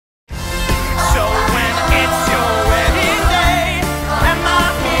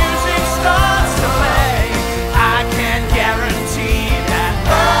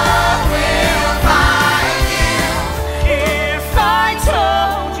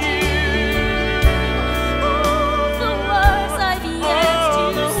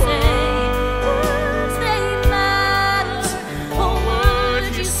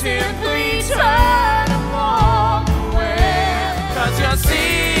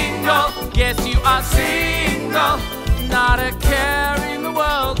Not a care in the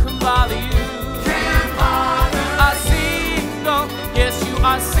world can bother you. Can't bother A single, yes you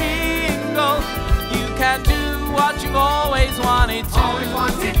are single. You can do what you've always wanted to. Always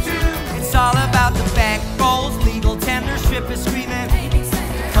wanted to. It's all about the back rolls, legal tender, strippers screaming,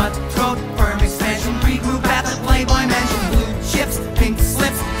 cutthroat, firm expansion, regroup at the Playboy Mansion, blue chips, pink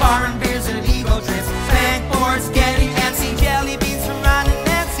slips, foreign beers and ego trips, bank boards, getting antsy, jelly beans from Ron and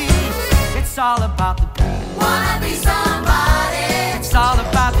Nancy. It's all about the green. Wanna be somebody. It's all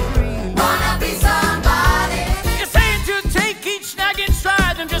about the green. Wanna be somebody. You're saying to take each snag in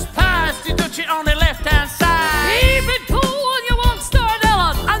stride and just pass the Dutchie on the left-hand side. Keep it cool when you won't start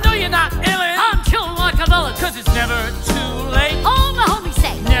Ellen. I know you're not illin', I'm killing like a villain. cause it's never too late. All the homies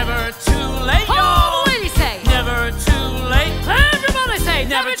say. Never too late, All y'all. the ladies say. Never too late. Everybody say.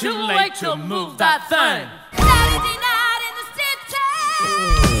 Never too late to move that thing. Saturday night in the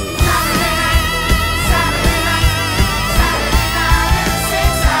city.